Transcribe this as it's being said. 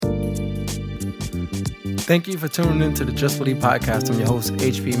Thank you for tuning in to the Just Believe podcast. I'm your host,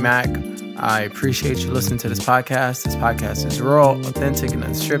 HB Mack. I appreciate you listening to this podcast. This podcast is raw, authentic, and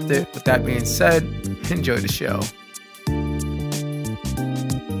unscripted. With that being said, enjoy the show.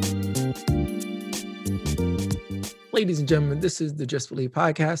 Ladies and gentlemen, this is the Just Believe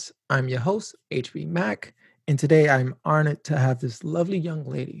podcast. I'm your host, HB Mack, and today I'm honored to have this lovely young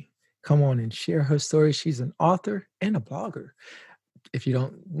lady come on and share her story. She's an author and a blogger. If you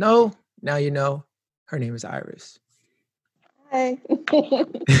don't know, now you know. Her name is Iris. Hi.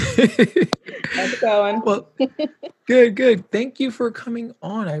 How's it going? Well, good. Thank you for coming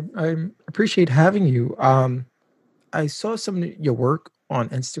on. I appreciate having you. I saw some of your work on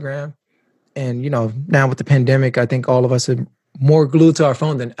Instagram, and now with the pandemic, I think all of us are more glued to our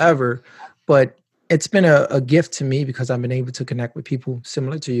phone than ever. But it's been a gift to me because I've been able to connect with people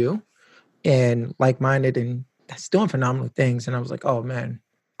similar to you and like-minded, and that's doing phenomenal things. And I was like, oh man,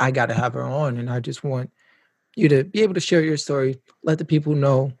 I got to have her on, and I just want you to be able to share your story, let the people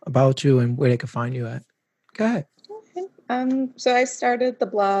know about you and where they can find you at. Go ahead. Okay. So I started the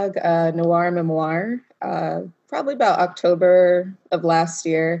blog Noir Memoir probably about October of last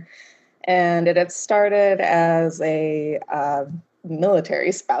year, and it had started as a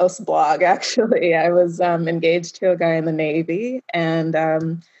military spouse blog. Actually, I was engaged to a guy in the Navy, and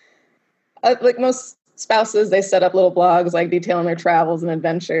like most spouses, they set up little blogs like detailing their travels and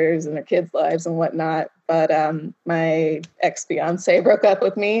adventures and their kids' lives and whatnot. But my ex-fiance broke up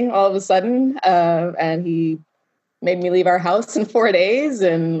with me all of a sudden, and he made me leave our house in 4 days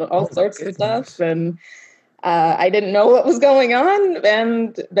and all sorts of stuff. And I didn't know what was going on.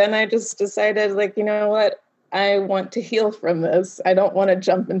 And then I just decided, like, you know what? I want to heal from this. I don't want to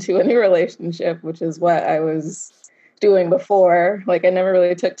jump into a new relationship, which is what I was doing before. Like, I never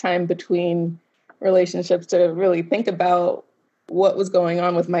really took time between relationships to really think about what was going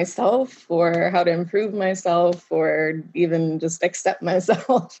on with myself or how to improve myself or even just accept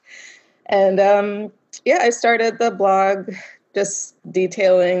myself. And I started the blog just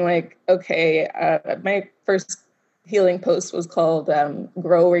detailing like, okay, my first healing post was called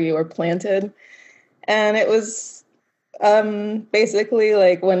Grow Where You Were Planted. And it was basically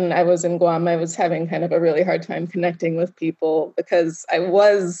like when I was in Guam, I was having kind of a really hard time connecting with people because I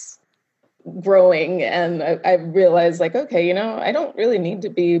was growing, and I realized like, okay, I don't really need to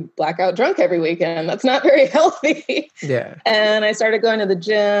be blackout drunk every weekend. That's not very healthy. Yeah. And I started going to the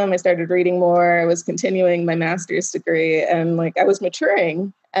gym. I started reading more. I was continuing my master's degree, and like I was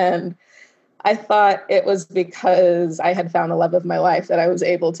maturing. And I thought it was because I had found the love of my life that I was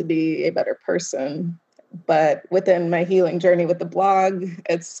able to be a better person. But within my healing journey with the blog,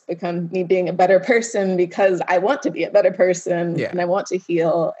 it's become me being a better person because I want to be a better person and I want to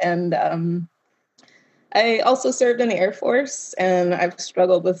heal. And I also served in the Air Force, and I've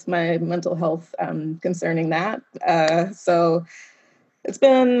struggled with my mental health concerning that. So it's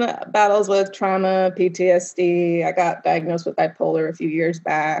been battles with trauma, PTSD. I got diagnosed with bipolar a few years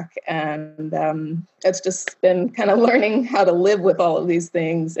back, and it's just been kind of learning how to live with all of these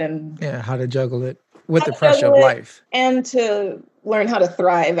things and how to juggle it with the pressure of life, and to learn how to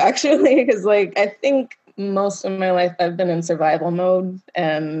thrive, actually, because like I think most of my life I've been in survival mode,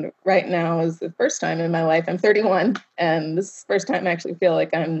 and right now is the first time in my life. I'm 31, and this is the first time I actually feel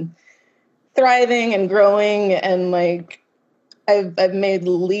like I'm thriving and growing, and like I've made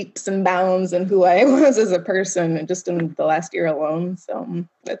leaps and bounds in who I was as a person, and just in the last year alone. So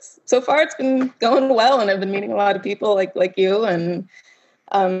so far it's been going well, and I've been meeting a lot of people like you, and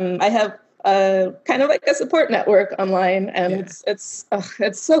I have kind of like a support network online, and it's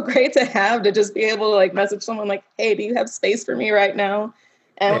so great to have, to just be able to like message someone like, hey, do you have space for me right now?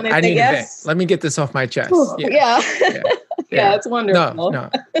 And when they say yes, let me get this off my chest. Yeah, it's wonderful.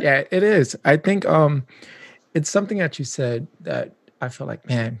 No, yeah, it is. I think it's something that you said that I feel like,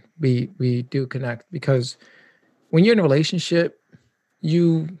 man, we do connect, because when you're in a relationship,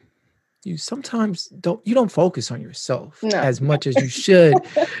 you sometimes don't focus on yourself as much as you should.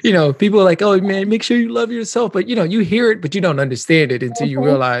 People are like, oh man, make sure you love yourself. But you hear it, but you don't understand it until you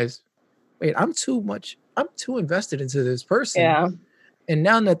realize, wait, I'm too invested into this person. Yeah. And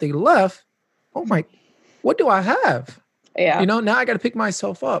now that they left, oh my, what do I have? Yeah. Now I got to pick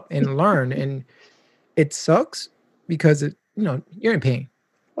myself up and learn. And it sucks because you're in pain.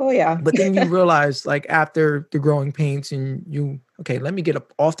 Oh yeah. But then you realize, like, after the growing pains, and let me get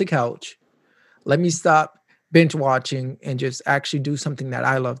up off the couch. Let me stop binge watching and just actually do something that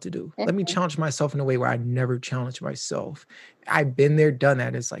I love to do. Mm-hmm. Let me challenge myself in a way where I never challenge myself. I've been there, done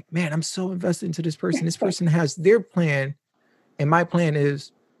that. It's like, man, I'm so invested into this person. This person has their plan, and my plan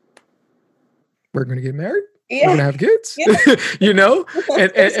is we're going to get married. we're Yeah. gonna have kids, Yeah. you know,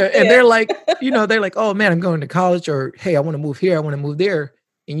 and Yeah. they're like, they're like, oh man, I'm going to college, or hey, I want to move here, I want to move there,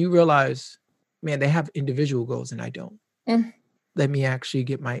 and you realize, man, they have individual goals, and I don't. Mm. Let me actually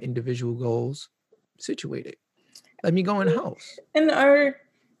get my individual goals situated. Let me go in house. In our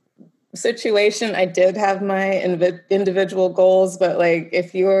situation, I did have my individual goals, but like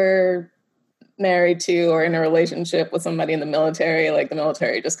if you're married to or in a relationship with somebody in the military, like the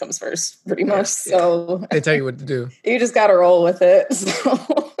military just comes first pretty much. So they tell you what to do. You just got to roll with it.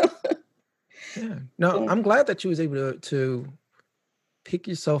 So. Yeah. No, I'm glad that you was able to pick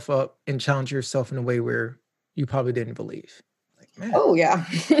yourself up and challenge yourself in a way where you probably didn't believe. Like, man. Oh, yeah.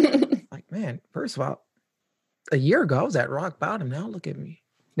 Like, man, first of all, a year ago, I was at rock bottom. Now look at me.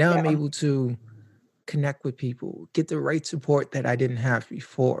 Now I'm able to connect with people, get the right support that I didn't have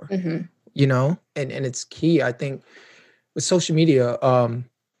before, and it's key. I think with social media,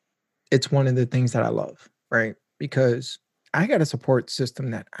 it's one of the things that I love, right? Because I got a support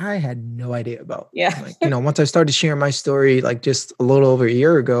system that I had no idea about. Yeah. Like, once I started sharing my story, like just a little over a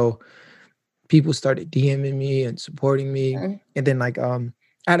year ago, people started DMing me and supporting me. Mm-hmm. And then like, I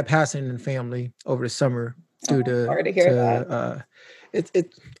had a passing in the family over the summer due sorry to hear that.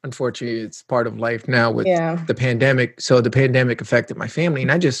 It's unfortunately, it's part of life now with Yeah. the pandemic. So the pandemic affected my family, and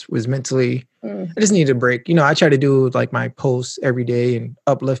I just was mentally, I just needed a break. I try to do like my posts every day and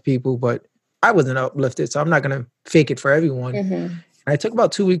uplift people, but I wasn't uplifted, so I'm not going to fake it for everyone. And I took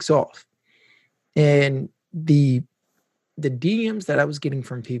about 2 weeks off, and the DMs that I was getting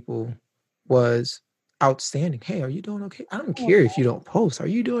from people was outstanding. Hey, are you doing okay? I don't care if you don't post. Are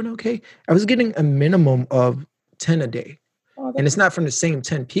you doing okay? I was getting a minimum of 10 a day. And it's not from the same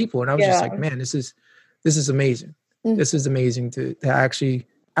 10 people. And I was just like, man, this is amazing. This is amazing to actually,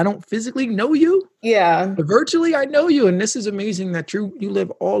 I don't physically know you. Yeah. But virtually I know you. And this is amazing that you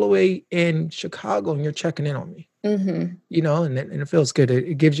live all the way in Chicago and you're checking in on me. And it feels good.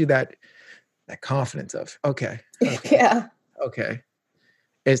 It gives you that confidence of, okay. Yeah. Okay.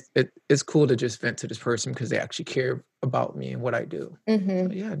 It's cool to just vent to this person because they actually care about me and what I do. So,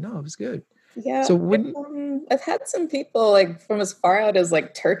 yeah, no, it was good. Yeah. So I've had some people like from as far out as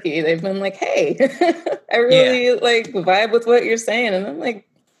like Turkey. They've been like, "Hey, I really like vibe with what you're saying," and I'm like,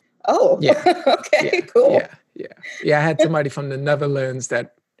 "Oh, okay, cool." Yeah. I had somebody from the Netherlands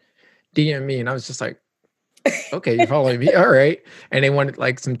that DM me, and I was just like, "Okay, you're following me, all right." And they wanted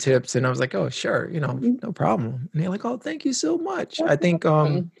like some tips, and I was like, "Oh, sure, no problem." And they're like, "Oh, thank you so much." I think,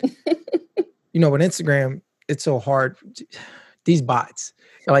 with Instagram, it's so hard. These bots.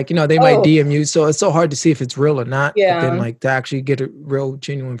 Like, they might DM you. So it's so hard to see if it's real or not. Yeah. But then like to actually get a real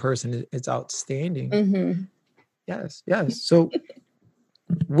genuine person, it's outstanding. Yes. So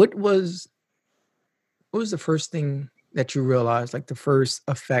what was the first thing that you realized, like the first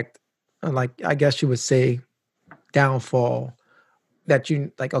effect, like I guess you would say downfall that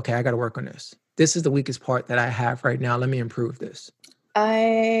you like, okay, I got to work on this. This is the weakest part that I have right now. Let me improve this.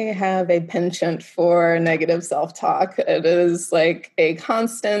 I have a penchant for negative self-talk. It is like a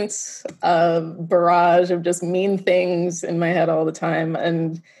constant barrage of just mean things in my head all the time.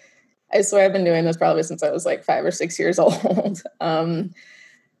 And I swear I've been doing this probably since I was like 5 or 6 years old.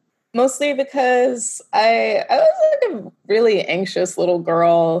 Mostly because I was like a really anxious little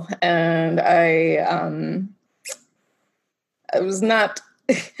girl, and I was not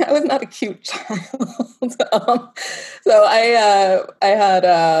a cute child. So I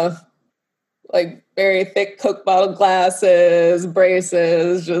had like very thick Coke bottle glasses,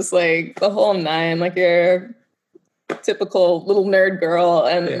 braces, just like the whole nine, like your typical little nerd girl.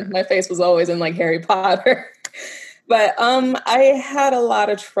 And my face was always in like Harry Potter. But I had a lot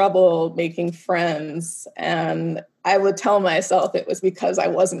of trouble making friends, and I would tell myself it was because I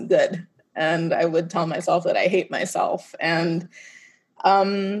wasn't good. And I would tell myself that I hate myself. And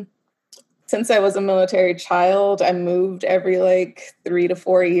since I was a military child, I moved every like 3 to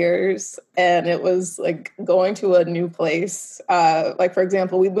 4 years. And it was like going to a new place. Like, for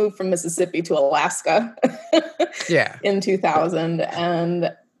example, we moved from Mississippi to Alaska in 2000.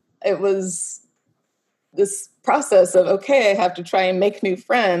 And it was this process of, okay, I have to try and make new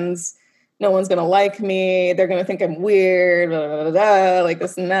friends. No one's going to like me. They're going to think I'm weird, blah, blah, blah, blah, like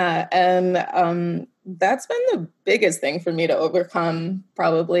this and that. And that's been the biggest thing for me to overcome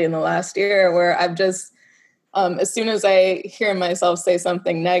probably in the last year, where I've just, as soon as I hear myself say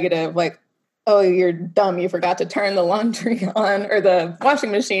something negative, like, oh, you're dumb, you forgot to turn the laundry on or the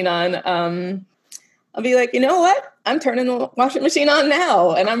washing machine on, I'll be like, you know what? I'm turning the washing machine on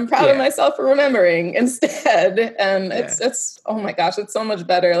now, and I'm proud of myself for remembering instead. And it's oh my gosh, it's so much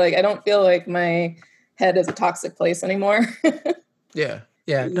better. Like, I don't feel like my head is a toxic place anymore. Yeah.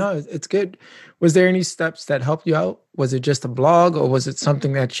 No, it's good Was there any steps that helped you out? Was it just a blog, or was it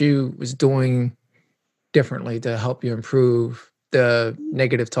something that you was doing differently to help you improve the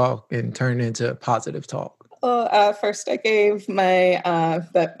negative talk and turn it into positive talk? Well, first I gave my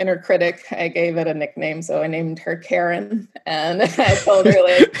the inner critic. I gave it a nickname, so I named her Karen, and I told her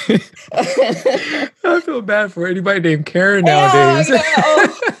like, I feel bad for anybody named Karen yeah, nowadays. yeah.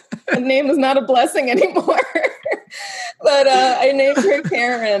 Oh, the name is not a blessing anymore. But I named her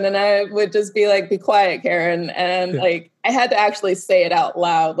Karen, and I would just be like, "Be quiet, Karen," and Yeah. like I had to actually say it out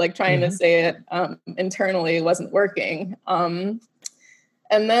loud. Like trying to Mhm. say it internally wasn't working. And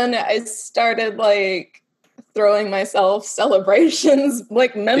then I started like throwing myself celebrations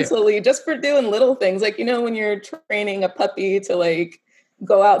like Yeah. mentally just for doing little things, like when you're training a puppy to like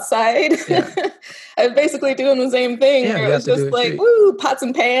go outside. Yeah. I was basically doing the same thing Yeah. where You it have was to do just it like too. woo, pots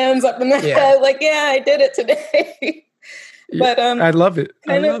and pans up in the Yeah. head, like yeah, I did it today. Yeah. But I love it.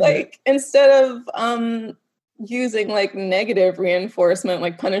 I kind of love it. like instead of using like negative reinforcement,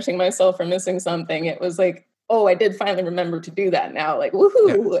 like punishing myself for missing something, it was like, oh, I did finally remember to do that now, like Yeah.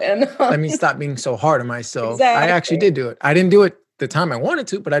 woohoo. And Let me stop being so hard on myself. I actually exactly. did do it. I didn't do it the time I wanted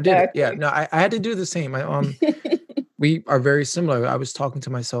to, but I did it. Yeah. Exactly. No, I had to do the same. We are very similar. I was talking to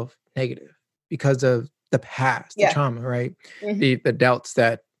myself negative because of the past, the Yeah. trauma, right? Mhm. The doubts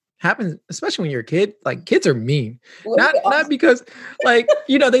that happen, especially when you're a kid. Like kids are mean. Well, Not because like,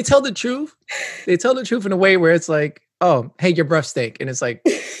 they tell the truth. They tell the truth in a way where it's like, oh, hey, your breath stink. And it's like,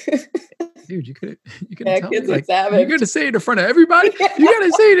 yeah. dude, you couldn't Yeah, tell me. kids are Like, you're savage. gonna say it in front of everybody. You Yeah.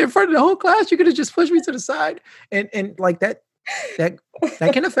 gotta say it in front of the whole class. You could have just pushed me to the side. And like that that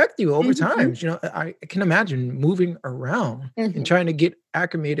can affect you over time. Mhm. I can imagine moving around and Mhm. trying to get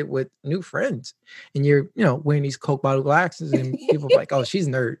acclimated with new friends. And you're, wearing these Coke bottle glasses, and people are like, oh, she's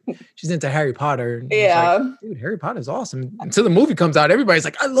nerd. She's into Harry Potter. And it's like, Yeah. dude, Harry Potter's awesome. Until the movie comes out, everybody's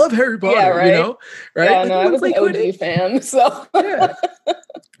like, I love Harry Yeah, Potter, right. right? Yeah, Like, no, you I want to was play an OG Quidditch? fan, so Yeah.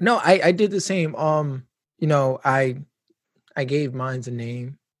 No, I did the same. I gave mine's a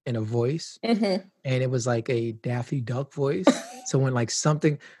name and a voice, Mhm. and it was like a Daffy Duck voice. So when like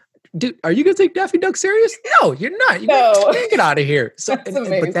something, dude, are you gonna take Daffy Duck serious? No, you're not. You're gonna No, man, get out of here. So, that's but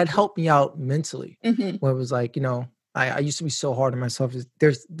that amazing. helped me out mentally. Mhm. Where it was like, I used to be so hard on myself.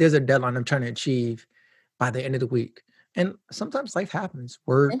 There's a deadline I'm trying to achieve by the end of the week, and sometimes life happens.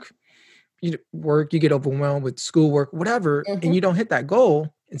 You get overwhelmed with schoolwork, whatever, and Mhm. you don't hit that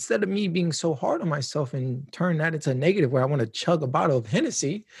goal. Instead of me being so hard on myself and turn that into a negative where I want to chug a bottle of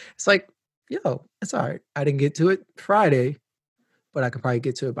Hennessy, it's like, yo, it's all right. I didn't get to it Friday, but I could probably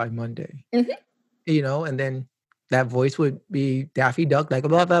get to it by Monday, Mhm. and then that voice would be Daffy Duck, like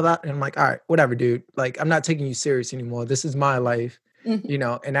blah, blah, blah. And I'm like, all right, whatever, dude. Like, I'm not taking you serious anymore. This is my life,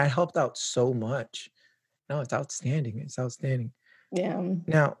 Mhm. and that helped out so much. No, it's outstanding. It's outstanding. Yeah.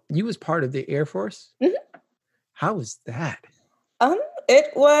 Now, you was part of the Air Force. Mhm. How was that? Um,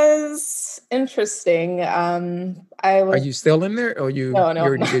 it was interesting. I Are was you still in there, or no, you no, I'm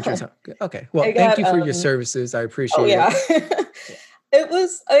already did your not. time? Good, okay. I Well, thank got you for your services. I oh appreciate yeah. it. Yeah. It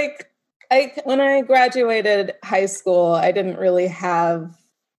was like I when I graduated high school, I didn't really have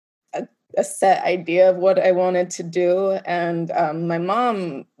a, a set idea of what I wanted to do, and my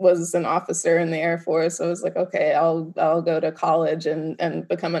mom was an officer in the Air Force, so I was like, okay, I'll go to college and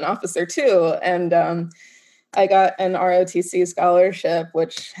become an officer too, and I got an ROTC scholarship,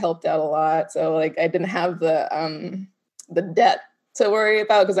 which helped out a lot. So like I didn't have the debt to worry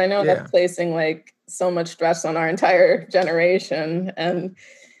about because I know that's Yeah. placing like so much stress on our entire generation. And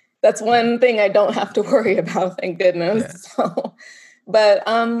that's Yeah. one thing I don't have to worry about, thank Yeah. goodness. So but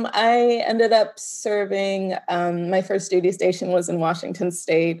I ended up serving. My first duty station was in Washington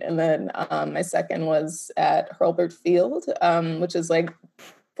State, and then my second was at Hurlburt Field, which is like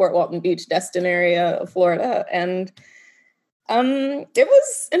Fort Walton Beach, Destin area of Florida, and it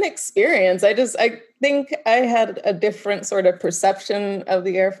was an experience. I think I had a different sort of perception of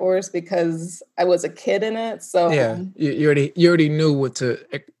the Air Force because I was a kid in it. So Yeah. You already knew what to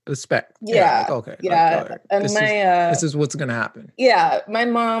expect. Yeah. Like, yeah, okay. Like, all yeah, right. and This is my this is what's gonna happen. yeah, my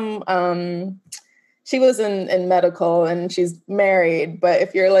mom. She was in medical and she's married, but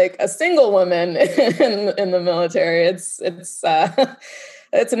if you're like a single woman in the military, it's it's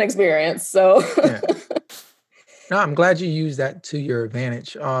an experience. So Yeah. No, I'm glad you used that to your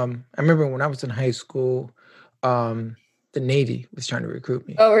advantage. I remember when I was in high school, um, the Navy was trying to recruit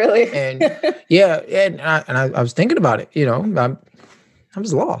me, oh really? and yeah, and I was thinking about it. I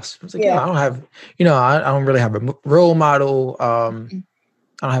was lost. I was like, Yeah. I don't have, I don't really have a role model. I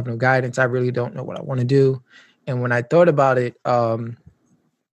don't have no guidance. I really don't know what I want to do. And when I thought about it, the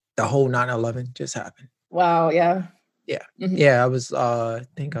whole 9/11 just happened. Wow, yeah. Yeah. Mhm. Yeah. I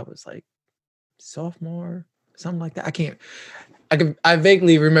think I was like sophomore, something like that. I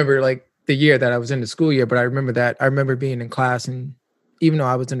vaguely remember like the year that I was in the school year, but I remember that I remember being in class, and even though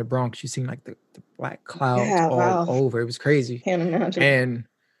I was in the Bronx, you seen like the black clouds Yeah, all wow. over. It was crazy. Can't imagine. And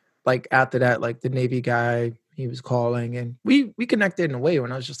like after that, like the Navy guy, he was calling, and we connected in a way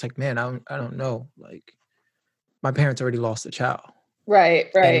when I was just like, man, I don't know. Like my parents already lost a child. Right,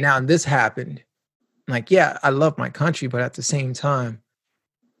 And right. now this happened. Like, yeah, I love my country, but at the same time,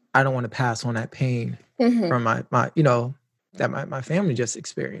 I don't want to pass on that pain Hmm. from my that my family just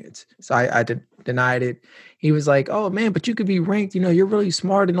experienced. So I denied it. He was like, "Oh man, but you could be ranked. You're really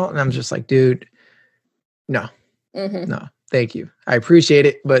smart and all." And I'm just like, dude, no, Hmm. no, thank you. I appreciate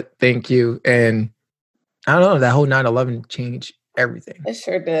it, but thank you. And I don't know, that whole 9/11 changed everything. It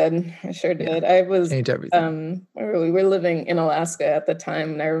sure did. It sure Yeah, did. I was changed everything. we were living in Alaska at the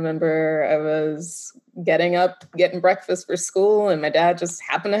time, and I remember I was getting up, getting breakfast for school, and my dad just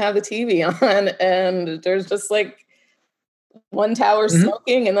happened to have the TV on, and there's just like one tower Hmm.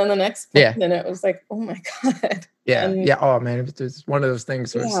 smoking, and then the next one, Yeah, and it was like, oh my God. yeah, And yeah. Oh man, it's one of those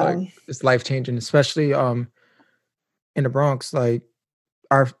things where it's yeah, like it's life changing, especially in the Bronx. Like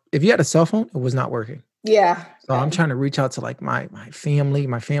our if you had a cell phone, it was not working. yeah, So yeah. I'm trying to reach out to like my family.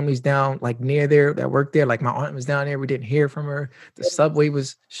 My family's down like near there that worked there. Like my aunt was down there. We didn't hear from her. The subway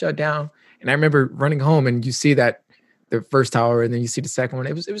was shut down. And I remember running home and you see that the first tower and then you see the second one.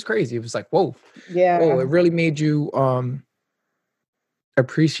 It was crazy. It was like, whoa, whoa. Yeah. It really made you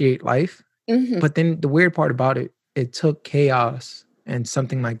appreciate life. Hmm. But then the weird part about it, it took chaos and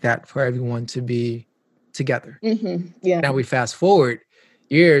something like that for everyone to be together. Hmm. Yeah. Now we fast forward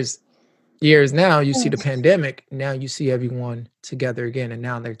years now, you see the pandemic, now you see everyone together again, and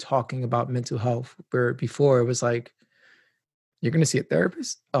now they're talking about mental health, where before it was like, you're going to see a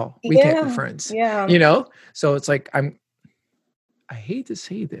therapist, oh, we can't be Yeah. friends, Yeah. so it's like I hate to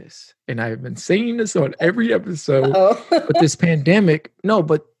say this, and I've been saying this on every episode, but Uh-oh. this pandemic, no,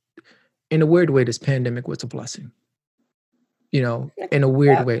 but in a weird way, this pandemic was a blessing, in a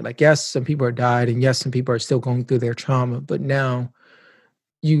weird Yeah. way. Like, yes, some people are died, and yes, some people are still going through their trauma, but now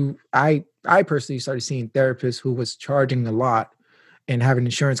I personally started seeing therapists who was charging a lot and have an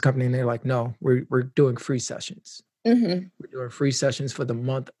insurance company, and they're like, no, we're doing free sessions. Hmm. We're doing free sessions for the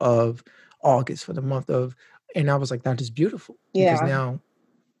month of August, for the month of, and I was like, that is beautiful because Yeah, now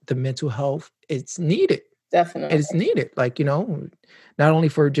the mental health, it's needed. It's definitely. needed. Like, not only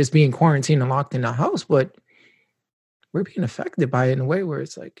for just being quarantined and locked in the house, but we're being affected by it in a way where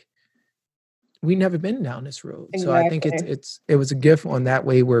it's like, we never been down this road. So I think Exactly. it was a gift on that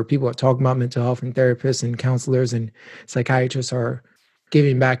way where people are talking about mental health and therapists and counselors and psychiatrists are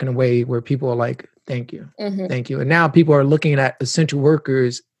giving back in a way where people are like, thank you. Hmm. Thank you. And now people are looking at essential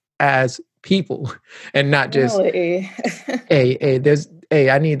workers as people and not just, Really. hey,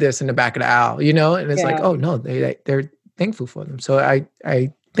 I need this in the back of the aisle, And it's like, Yeah. oh no, they're thankful for them. So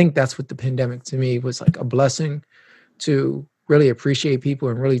I think that's what the pandemic to me was like, a blessing to really appreciate people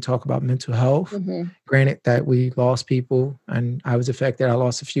and really talk about mental health. Hmm. Granted that we lost people and I was affected. I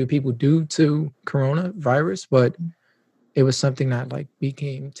lost a few people due to coronavirus, but it was something that like we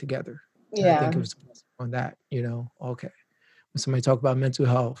came together. And I think Yeah. it was on that, okay. When somebody talk about mental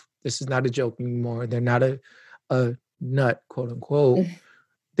health, this is not a joke anymore. They're not a nut, quote unquote.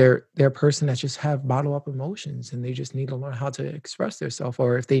 They're a person that just have bottle up emotions and they just need to learn how to express themselves.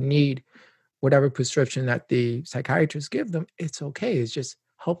 Or if they need whatever prescription that the psychiatrist give them, it's okay. It's just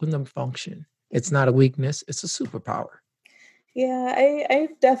helping them function. It's not a weakness, it's a superpower. Yeah, I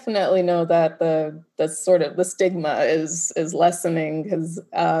definitely know that the sort of the stigma is lessening because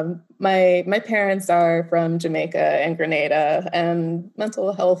my parents are from Jamaica and Grenada, and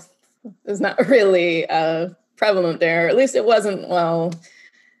mental health is not really prevalent there. At least it wasn't while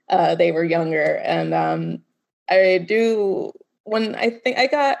they were younger. And I do when I think I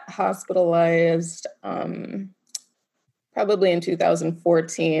got hospitalized probably in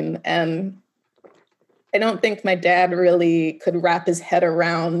 2014, and I don't think my dad really could wrap his head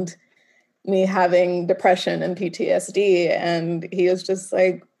around me having depression and PTSD. And he was just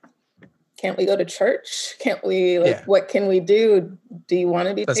like, can't we go to church? Can't we, like, Yeah. what can we do? Do you want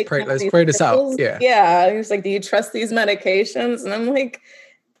to be Let's taking pray. all Let's these pray this out. pills? Yeah. Yeah. He was like, do you trust these medications? And I'm like,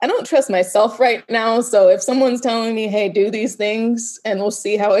 I don't trust myself right now. So if someone's telling me, hey, do these things and we'll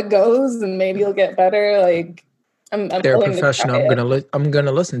see how it goes and maybe you'll get better, like I'm They're a willing to try professional. it. I'm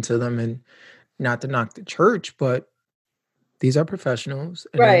gonna listen to them, and not to knock the church, but these are professionals,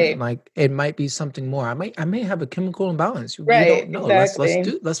 and then Right. like it might be something more. I may have a chemical imbalance. We Right. don't know.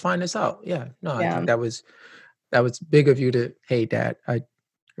 Exactly. Let's find this out. Yeah. No, I think Yeah. that was big of you to, hey dad, I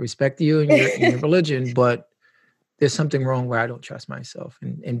respect you and your religion, but there's something wrong where I don't trust myself.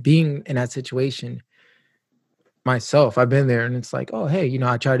 And being in that situation myself, I've been there, and it's like, oh, hey,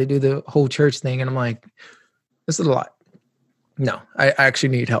 I tried to do the whole church thing, and I'm like, this is a lot. No, I actually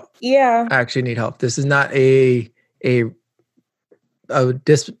need help. Yeah. I actually need help. This is not a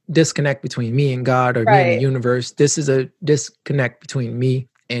disconnect between me and God or me and the universe. This is a disconnect between me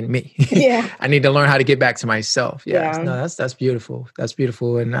and me. Yeah. I need to learn how to get back to myself. Yeah. No, that's beautiful. That's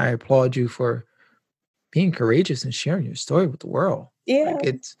beautiful. And I applaud you for being courageous and sharing your story with the world. Yeah.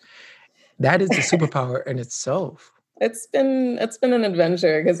 That is the superpower in itself. It's been an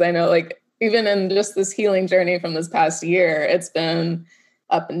adventure, because I know, like, even in just this healing journey from this past year, it's been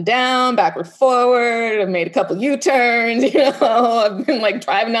up and down, backward, forward. I've made a couple U-turns, I've been like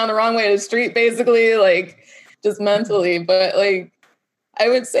driving down the wrong way of the street, basically, like just mentally. But like, I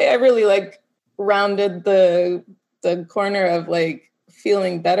would say I really like rounded the corner of like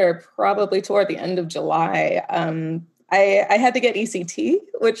feeling better probably toward the end of July. I had to get ECT,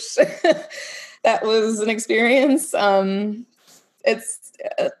 which that was an experience. It's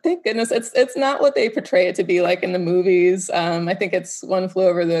thank goodness it's not what they portray it to be like in the movies. I think it's One Flew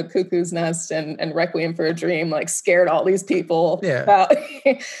Over the Cuckoo's Nest and Requiem for a Dream like scared all these people about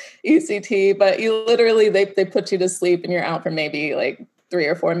ECT, but you literally they put you to sleep and you're out for maybe like 3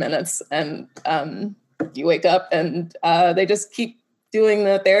 or 4 minutes, and you wake up and they just keep doing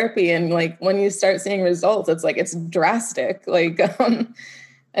the therapy, and like when you start seeing results, it's like it's drastic. Like I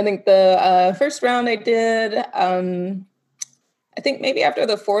think the first round I did, I think maybe after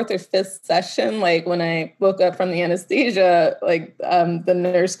the 4th or 5th session, like when I woke up from the anesthesia, like the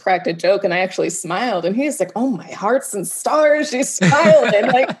nurse cracked a joke and I actually smiled, and he's like, "Oh, my heart's in stars." She smiled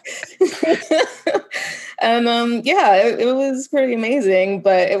and like, and it was pretty amazing,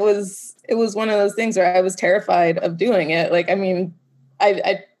 but it was one of those things where I was terrified of doing it. Like, I mean,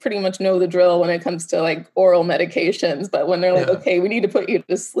 I pretty much know the drill when it comes to like oral medications, but when they're like, "Okay, we need to put you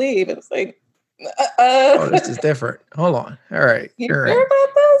to sleep," it's like, oh, this is different. Hold on. All right. You sure about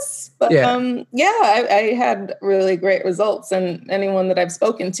this? But I had really great results, and anyone that I've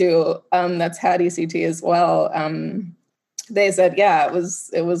spoken to that's had ECT as well, they said,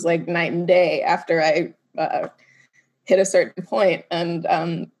 it was like night and day after I hit a certain point. And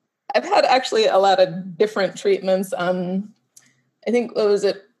I've had actually a lot of different treatments. I think, what was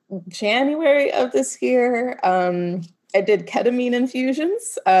it, January of this year? I did ketamine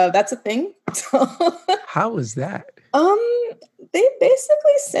infusions. That's a thing. How was that? They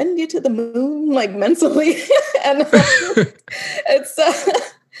basically send you to the moon, like mentally, and it's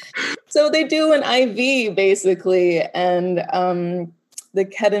so they do an IV basically, and the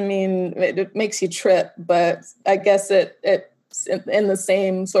ketamine it makes you trip, but I guess it's in the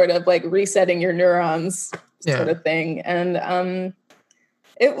same sort of like resetting your neurons sort of thing, and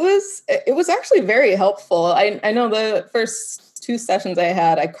it was actually very helpful. I know the first 2 sessions I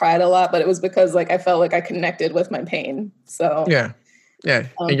had, I cried a lot, but it was because like I felt like I connected with my pain. So yeah,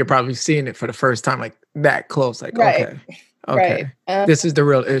 and you're probably seeing it for the first time, like that close. Like okay, this is the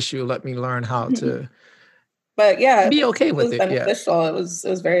real issue. Let me learn how to. But be okay with it. Beneficial. It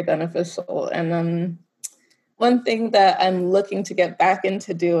was very beneficial. And one thing that I'm looking to get back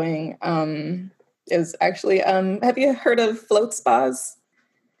into doing is actually have you heard of float spas?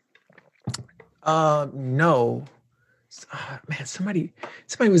 No. Man, somebody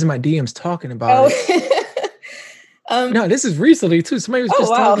was in my DMs talking about it. No, this is recently too. Somebody was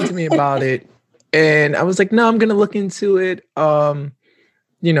just talking to me about it, and I was like, no, I'm gonna look into it.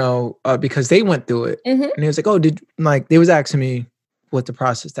 Because they went through it, and they was like, they was asking me what the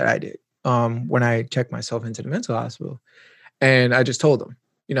process that I did when I checked myself into the mental hospital, and I just told them,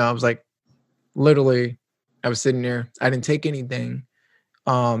 I was like, literally, I was sitting there, I didn't take anything,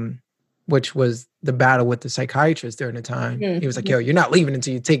 which was the battle with the psychiatrist during the time. He was like, "Yo, you're not leaving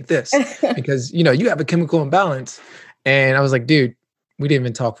until you take this because you have a chemical imbalance." And I was like, "Dude, we didn't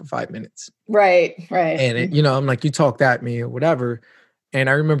even talk for 5 minutes." Right. And I'm like, "You talked at me or whatever." And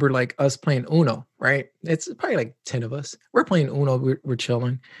I remember like us playing Uno, right? It's probably like 10 of us. We're playing Uno, we're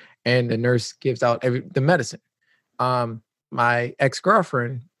chilling, and the nurse gives out the medicine. My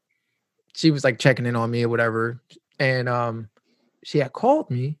ex-girlfriend, she was like checking in on me or whatever, and she had called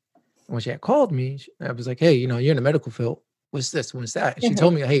me. When she had called me, I was like, "Hey, you're in the medical field. What's this? What's that?" And she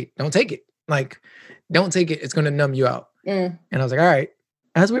told me, "Hey, don't take it. Like, don't take it. It's going to numb you out." And I was like, "All right."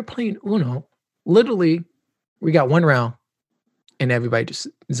 As we're playing Uno, literally, we got one round and everybody just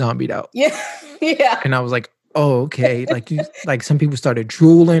zombied out. Yeah. And I was like, "Oh, okay." Like some people started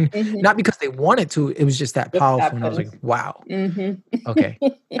drooling, not because they wanted to. It was just that powerful. And I was like, "Wow." Okay.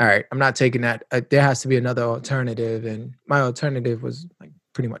 All right. I'm not taking that. There has to be another alternative. And my alternative was like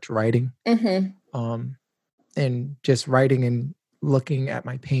pretty much writing. and just writing and looking at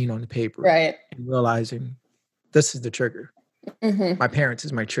my pain on the paper Right. and realizing this is the trigger. Mm-hmm. My parents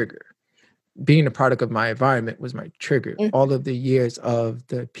is my trigger. Being a product of my environment was my trigger. Mm-hmm. All of the years of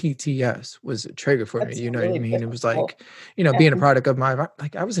the PTS was a trigger for me. That's You know what I really mean? It was difficult. like, being a product of my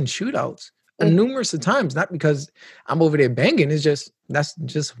like I was in shootouts numerous of times, not because I'm over there banging. It's just that's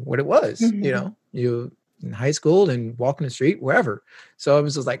just what it was. Mm-hmm. You in high school and walking the street, wherever. So it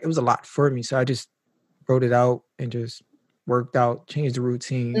was just like it was a lot for me. So I just wrote it out and just worked out, changed the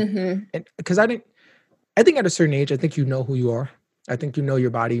routine. Mm-hmm. And because I think at a certain age, I think you know who you are. I think you know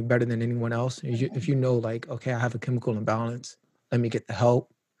your body better than anyone else. If you know, like, okay, I have a chemical imbalance, let me get the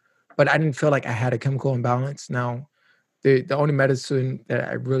help. But I didn't feel like I had a chemical imbalance. Now, the only medicine that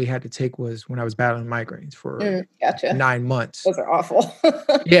I really had to take was when I was battling migraines for Gotcha. 9 months. Those are awful.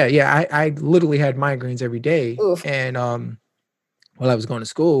 Yeah. I literally had migraines every day. Oof. And while I was going to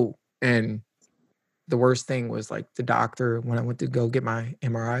school, and the worst thing was like the doctor when I went to go get my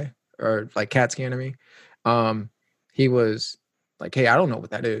MRI or like CAT scan of me, he was like, "Hey, I don't know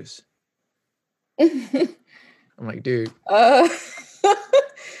what that is." I'm like, "Dude, uh,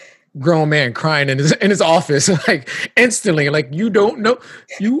 grown man crying in his office, like instantly, like you don't know,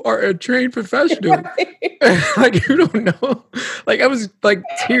 you are a trained professional, like you don't know." Like I was like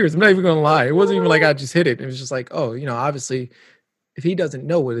tears. I'm not even gonna lie. It wasn't even like I just hit it. It was just like, oh, obviously, if he doesn't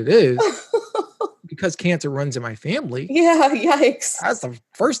know what it is, because cancer runs in my family. Yeah, yikes. That's the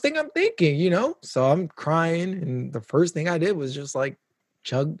first thing I'm thinking. So I'm crying, and the first thing I did was just like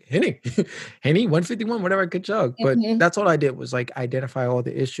chug Henny, Henny 151, whatever I could chug. But that's all I did was like identify all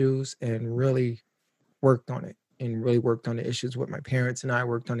the issues and really worked on it, and really worked on the issues with my parents, and I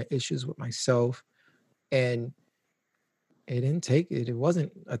worked on the issues with myself. And it didn't take it. It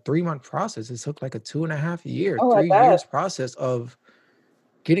wasn't a 3-month process. It took like a 2.5 year, Oh, 3 years process of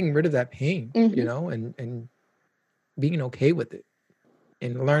getting rid of that pain, and being okay with it,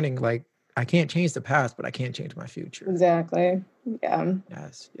 and learning like I can't change the past, but I can change my future. Exactly. Yeah.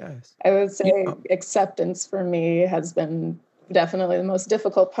 Yes. I would say acceptance for me has been definitely the most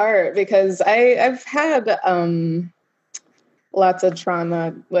difficult part, because I've had lots of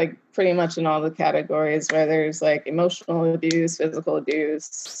trauma, like pretty much in all the categories, where there's like emotional abuse, physical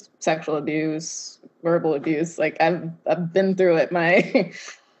abuse, sexual abuse, verbal abuse. Like I've been through it my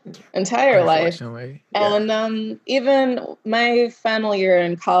entire life. Yeah. And even my final year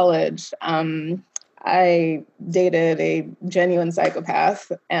in college, I dated a genuine psychopath,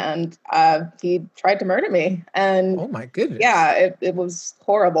 and he tried to murder me. And oh my goodness. Yeah, it was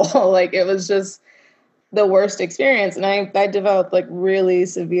horrible. Like it was just the worst experience. And I developed like really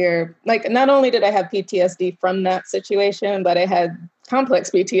severe, like not only did I have PTSD from that situation, but I had complex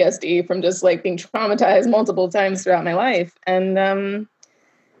PTSD from just like being traumatized multiple times throughout my life. And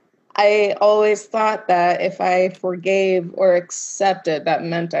I always thought that if I forgave or accepted, that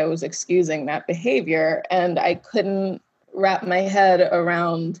meant I was excusing that behavior. And I couldn't wrap my head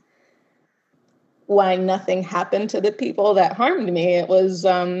around why nothing happened to the people that harmed me. It was,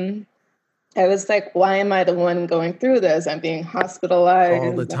 I was like, why am I the one going through this? I'm being hospitalized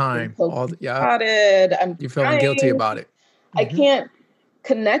all the time. I'm You're feeling guilty about it. I can't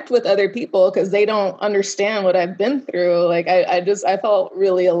connect with other people because they don't understand what I've been through. Like I felt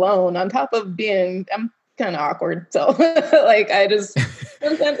really alone, on top of I'm kind of awkward. So like I just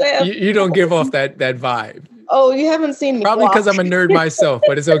sometimes I have you don't give off that vibe. Oh, you haven't seen me. Probably because I'm a nerd myself,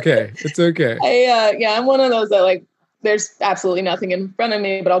 but it's okay. It's okay. I'm one of those that like there's absolutely nothing in front of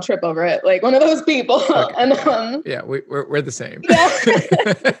me, but I'll trip over it. Like one of those people. Okay. And yeah, we're the same. Yeah.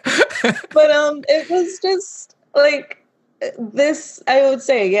 But it was just like this, I would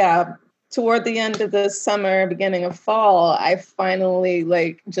say, yeah, toward the end of the summer, beginning of fall, I finally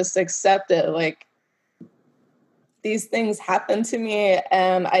like just accepted like these things happen to me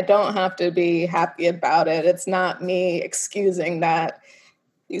and I don't have to be happy about it. It's not me excusing that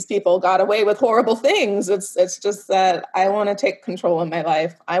these people got away with horrible things. It's just that I want to take control of my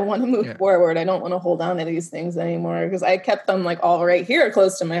life. I want to move forward. I don't want to hold on to these things anymore, because I kept them like all right here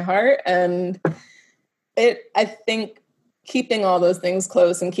close to my heart. And I think keeping all those things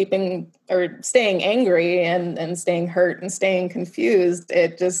close and staying angry and staying hurt and staying confused,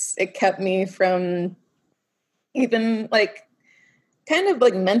 it kept me from even like kind of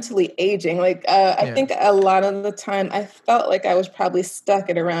like mentally aging. Like I think a lot of the time I felt like I was probably stuck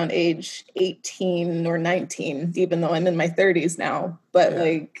at around age 18 or 19, even though I'm in my 30s now. But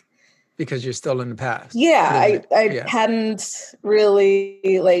like, because you're still in the past. Yeah, I hadn't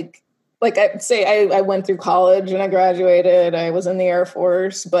really like I'd say I went through college and I graduated. I was in the Air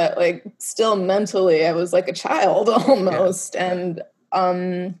Force, but like still mentally I was like a child almost. And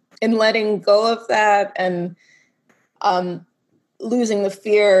in letting go of that and losing the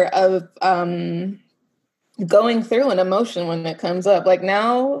fear of going through an emotion when it comes up. Like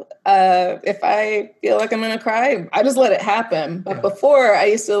now, if I feel like I'm going to cry, I just let it happen. But before, I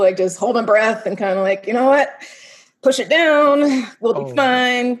used to like just hold my breath and kind of like, you know what, push it down. We'll be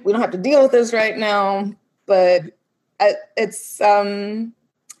fine. We don't have to deal with this right now. But it's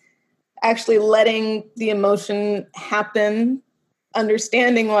actually letting the emotion happen,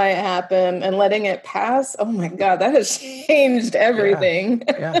 understanding why it happened, and letting it pass. Oh my God, that has changed everything.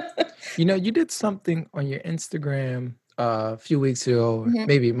 Yeah. You know, you did something on your Instagram a few weeks ago,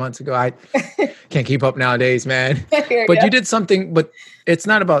 maybe months ago. I can't keep up nowadays, man. But you did something, but it's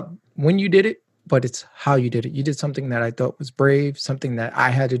not about when you did it, but it's how you did it. You did something that I thought was brave, something that I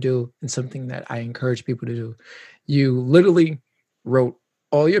had to do, and something that I encourage people to do. You literally wrote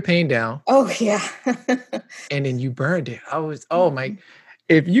all your pain down. Oh, yeah. And then you burned it. I was,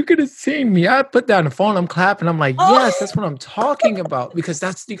 if you could have seen me, I put down the phone, I'm clapping. I'm like, yes, that's what I'm talking about, because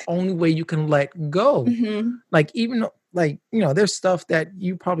that's the only way you can let go. Like, even like, you know, there's stuff that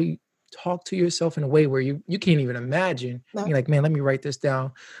you probably talk to yourself in a way where you can't even imagine. No. You're like, man, let me write this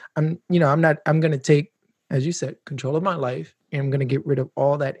down. I'm going to take, as you said, control of my life. And I'm going to get rid of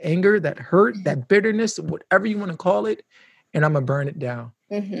all that anger, that hurt, that bitterness, whatever you want to call it. And I'm going to burn it down.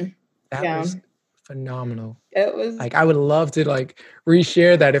 That was phenomenal. It was like, I would love to like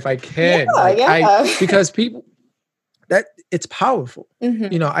reshare that if I can. Because people, that it's powerful.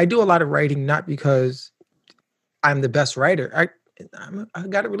 You know, I do a lot of writing, not because I'm the best writer. I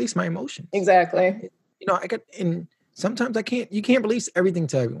got to release my emotions. Exactly. You know, and sometimes you can't release everything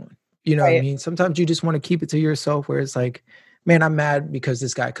to everyone. You know what I mean? Sometimes you just want to keep it to yourself, where it's like, man, I'm mad because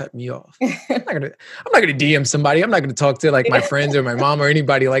this guy cut me off. I'm not gonna DM somebody. I'm not gonna talk to like my friends or my mom or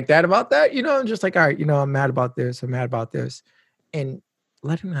anybody like that about that. You know, I'm just like, all right, you know, I'm mad about this. And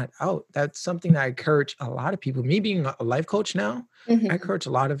letting that out. That's something that I encourage a lot of people. Me being a life coach now, I encourage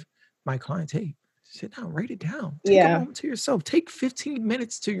a lot of my clients, hey, sit down, write it down. Take a moment to yourself. Take 15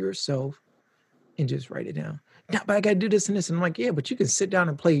 minutes to yourself and just write it down. Yeah, but I got to do this and this. And I'm like, yeah, but you can sit down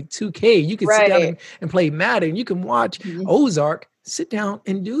and play 2K. You can sit down and play Madden. You can watch Ozark. Sit down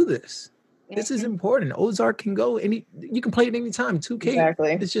and do this. This is important. Ozark can go you can play it anytime.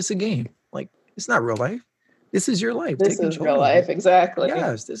 2K, it's just a game. Like, it's not real life. This is your life. This is real life. Exactly.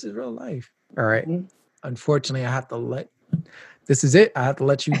 Yes, this is real life. All right. Unfortunately, this is it. I have to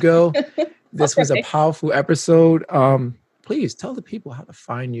let you go. This was a powerful episode. Please tell the people how to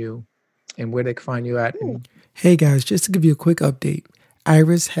find you and where they can find you at. Hey guys, just to give you a quick update,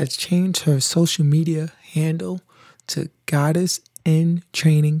 Iris has changed her social media handle to Goddess in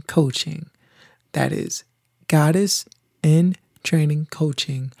Training Coaching. That is Goddess in Training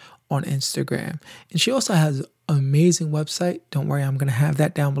Coaching on Instagram. And she also has an amazing website. Don't worry, I'm going to have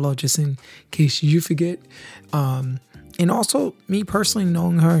that down below just in case you forget. And also, me personally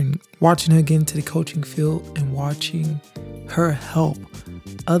knowing her and watching her get into the coaching field and watching her help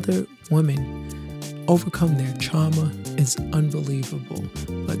other women overcome their trauma is unbelievable.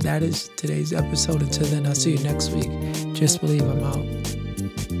 But that is today's episode. Until then, I'll see you next week. Just believe I'm out.